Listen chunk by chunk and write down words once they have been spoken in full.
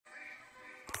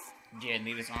Yeah,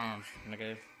 need his arms,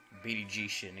 nigga. BDG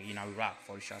shit, nigga. You know we rock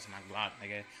 40 shots in my Glock,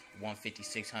 nigga. 150,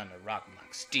 600, rock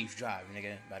block. Steve Drive,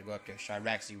 nigga. About to go up there.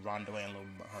 Chiraxy, Rondo, and Lil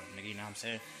Hurt, nigga. You know what I'm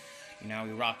saying? You know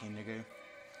we rocking, nigga.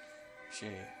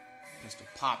 Shit. Mr.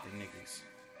 Poppin' niggas.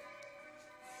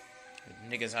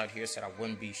 The niggas out here said I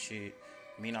wouldn't be shit.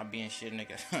 Me not being shit,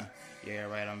 nigga. Yeah,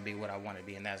 right. I'm gonna be what I want to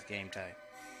be, and that's game time.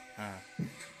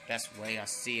 That's the way I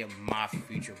see it, my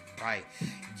future bright.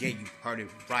 Yeah, you heard it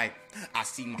right. I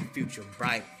see my future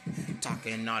bright.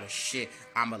 Talking all the shit,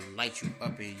 I'ma light you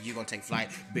up and you gon' take flight.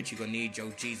 Bitch, you gon' need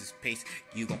your Jesus peace.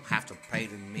 You gon' have to pray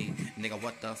to me. Nigga,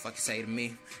 what the fuck you say to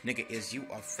me? Nigga, is you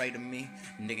afraid of me?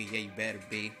 Nigga, yeah, you better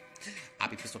be. I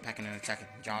be pistol packing and attacking.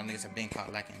 Y'all niggas have been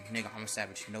caught lacking. Nigga, I'm a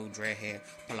savage, no dread hair.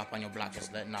 Pull up on your block,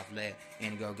 just letting off lead.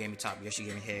 And girl gave me top, yeah, she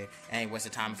gave me head. I ain't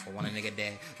wasting time if I want a nigga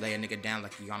dead. Lay a nigga down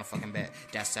like you on a fucking bed.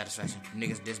 That's satisfaction.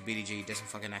 Niggas this BDG, this some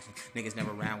fucking action. Niggas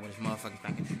never round with his motherfucking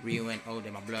packing. Rio and O, they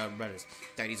my blood brothers.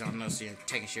 30s on us here,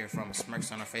 taking shit from us.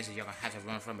 Smirks on our faces, y'all gonna have to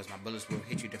run from us. My bullets will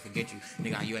hit you to forget you.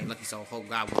 Nigga, you ain't lucky, so hope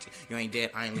God with you. You ain't dead,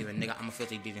 I ain't leaving. Nigga, I'm a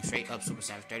filthy deed and straight up super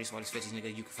savage. 30s, 40s, 50s,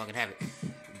 nigga, you can fucking have it.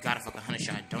 Got a fucking 100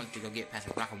 shot, don't think you'll get past a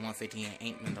rock of 150 and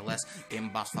ain't nonetheless. Them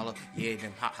boss follow, yeah,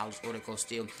 them hot house order code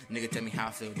steal. Nigga, tell me how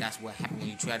I feel, that's what happened when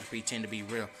you try to pretend to be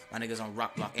real. My niggas on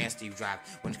Rock Block and Steve Drive.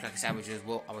 When the crack savages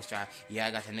will always try. Yeah,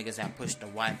 I got the niggas that push the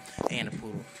white and the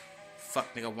poodle.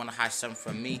 Fuck nigga, wanna hide something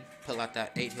from me? Pull out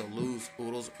that 8, he'll lose.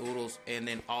 Oodles, and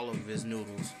then all of his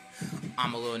noodles.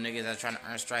 I'm a little nigga that's trying to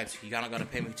earn stripes. You gotta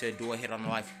pay me to do a hit on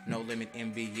life. No limit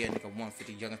MB, yeah, nigga,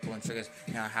 150 youngins pulling triggers.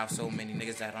 Now I have so many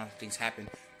niggas that don't things happen.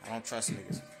 I don't trust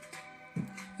niggas.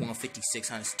 150,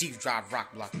 600, Steve Drive,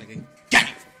 Rock Block, nigga.